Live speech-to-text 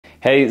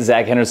Hey,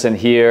 Zack Henderson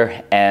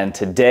here, and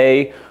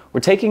today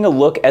we're taking a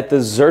look at the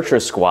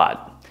Zercher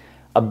squat.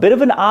 A bit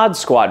of an odd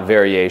squat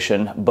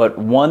variation, but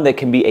one that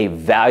can be a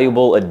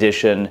valuable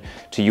addition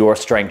to your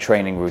strength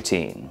training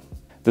routine.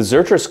 The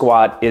Zercher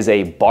squat is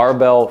a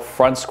barbell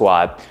front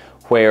squat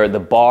where the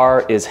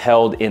bar is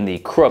held in the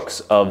crooks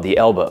of the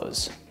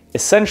elbows.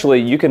 Essentially,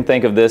 you can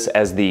think of this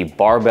as the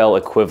barbell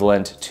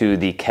equivalent to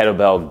the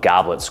kettlebell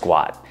goblet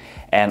squat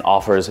and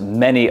offers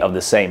many of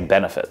the same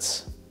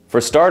benefits. For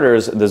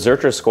starters, the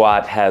Zercher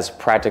squat has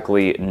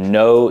practically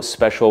no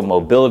special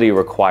mobility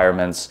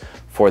requirements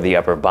for the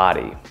upper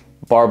body.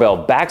 Barbell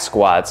back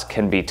squats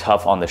can be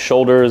tough on the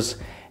shoulders,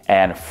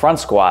 and front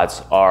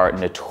squats are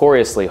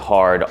notoriously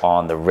hard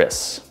on the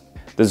wrists.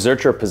 The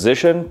Zercher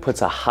position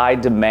puts a high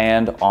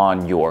demand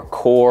on your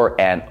core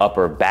and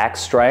upper back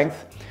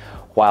strength,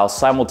 while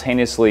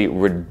simultaneously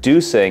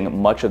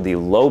reducing much of the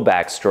low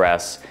back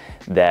stress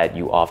that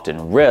you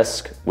often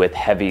risk with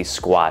heavy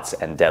squats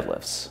and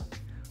deadlifts.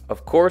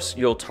 Of course,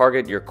 you'll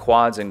target your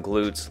quads and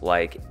glutes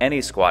like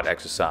any squat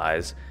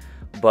exercise,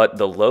 but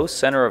the low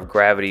center of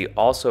gravity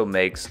also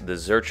makes the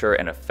Zercher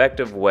an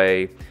effective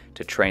way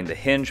to train the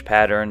hinge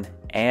pattern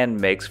and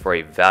makes for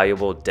a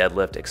valuable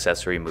deadlift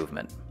accessory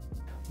movement.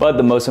 But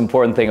the most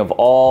important thing of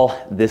all,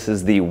 this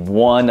is the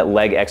one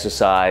leg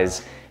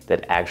exercise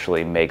that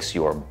actually makes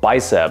your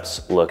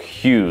biceps look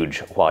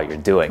huge while you're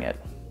doing it.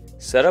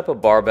 Set up a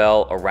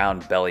barbell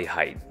around belly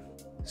height.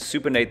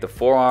 Supinate the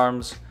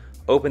forearms,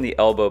 open the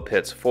elbow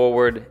pits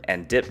forward,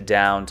 and dip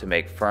down to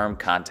make firm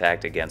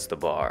contact against the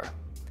bar.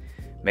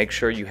 Make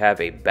sure you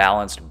have a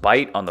balanced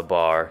bite on the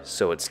bar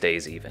so it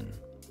stays even.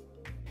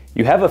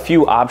 You have a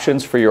few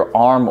options for your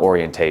arm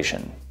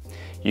orientation.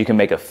 You can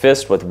make a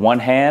fist with one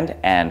hand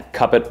and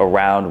cup it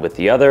around with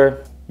the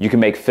other. You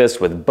can make fists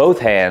with both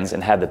hands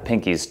and have the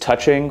pinkies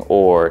touching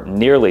or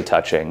nearly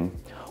touching,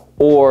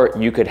 or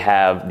you could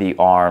have the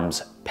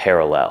arms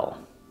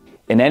parallel.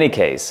 In any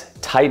case,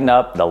 tighten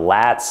up the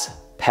lats,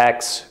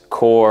 pecs,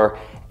 core,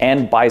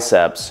 and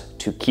biceps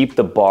to keep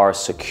the bar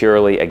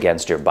securely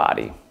against your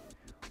body.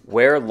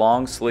 Wear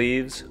long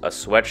sleeves, a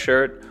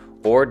sweatshirt,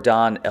 or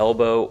don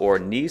elbow or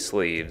knee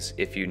sleeves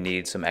if you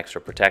need some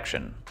extra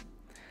protection.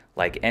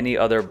 Like any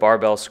other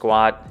barbell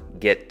squat,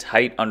 get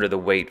tight under the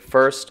weight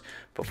first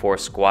before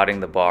squatting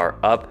the bar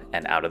up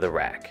and out of the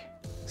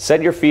rack.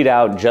 Set your feet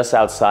out just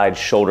outside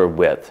shoulder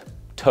width,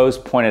 toes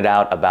pointed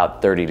out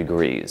about 30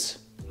 degrees.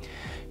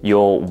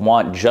 You'll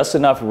want just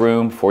enough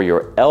room for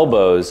your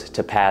elbows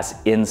to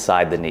pass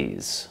inside the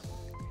knees.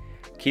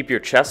 Keep your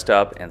chest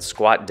up and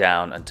squat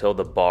down until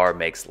the bar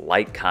makes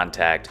light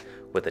contact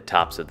with the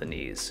tops of the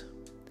knees.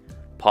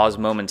 Pause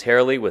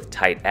momentarily with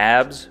tight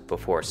abs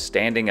before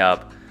standing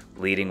up,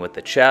 leading with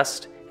the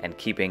chest and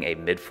keeping a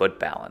midfoot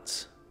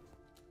balance.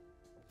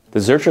 The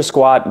Zercher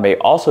squat may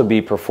also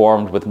be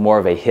performed with more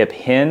of a hip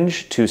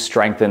hinge to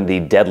strengthen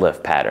the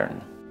deadlift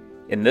pattern.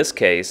 In this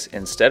case,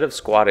 instead of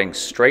squatting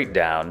straight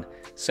down,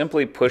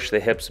 simply push the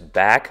hips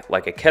back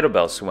like a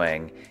kettlebell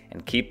swing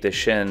and keep the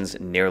shins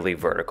nearly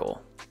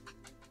vertical.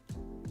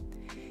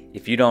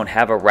 If you don't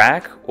have a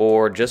rack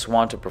or just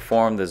want to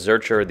perform the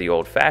Zercher the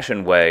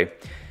old-fashioned way,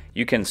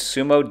 you can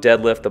sumo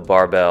deadlift the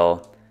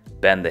barbell,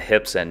 bend the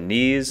hips and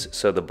knees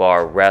so the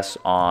bar rests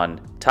on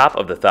top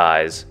of the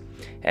thighs,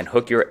 and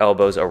hook your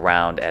elbows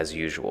around as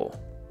usual.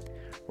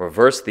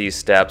 Reverse these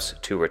steps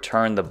to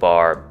return the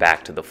bar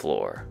back to the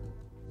floor.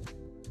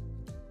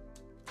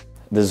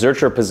 The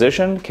Zercher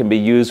position can be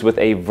used with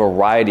a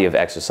variety of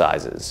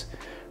exercises,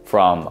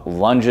 from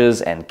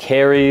lunges and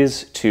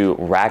carries to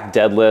rack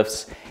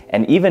deadlifts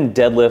and even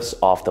deadlifts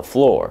off the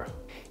floor.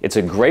 It's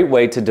a great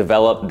way to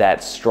develop that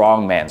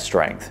strongman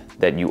strength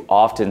that you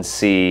often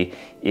see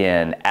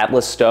in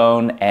Atlas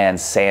stone and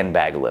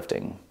sandbag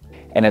lifting.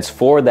 And it's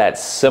for that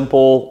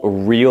simple,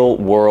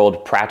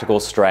 real-world practical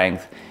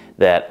strength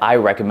that I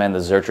recommend the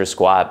Zercher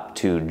squat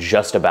to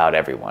just about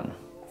everyone.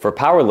 For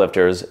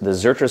powerlifters, the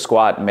Zercher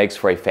squat makes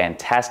for a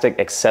fantastic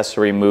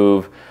accessory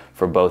move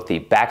for both the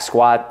back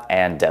squat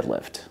and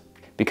deadlift.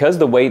 Because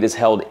the weight is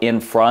held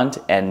in front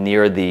and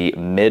near the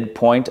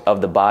midpoint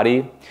of the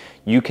body,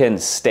 you can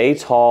stay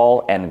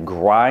tall and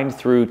grind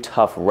through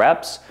tough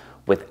reps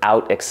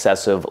without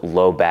excessive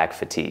low back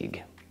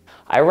fatigue.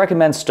 I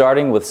recommend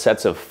starting with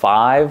sets of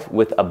 5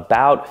 with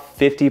about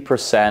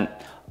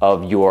 50%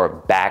 of your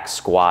back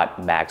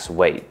squat max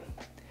weight.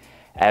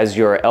 As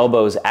your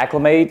elbows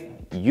acclimate,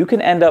 you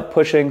can end up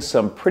pushing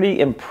some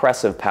pretty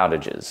impressive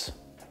poundages.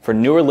 For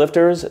newer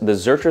lifters, the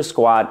Zercher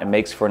squat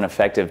makes for an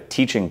effective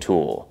teaching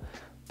tool,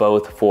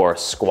 both for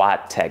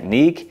squat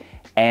technique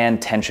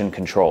and tension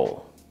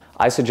control.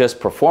 I suggest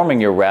performing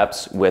your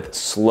reps with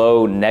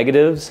slow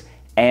negatives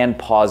and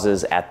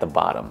pauses at the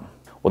bottom.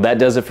 Well, that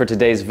does it for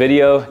today's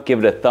video.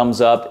 Give it a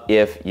thumbs up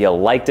if you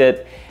liked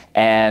it.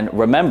 And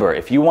remember,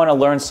 if you want to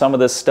learn some of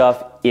this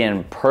stuff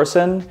in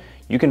person,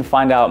 you can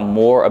find out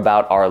more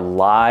about our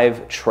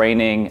live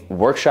training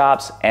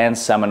workshops and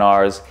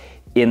seminars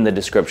in the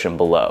description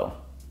below.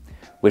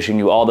 Wishing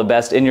you all the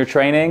best in your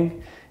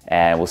training,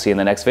 and we'll see you in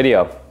the next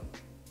video.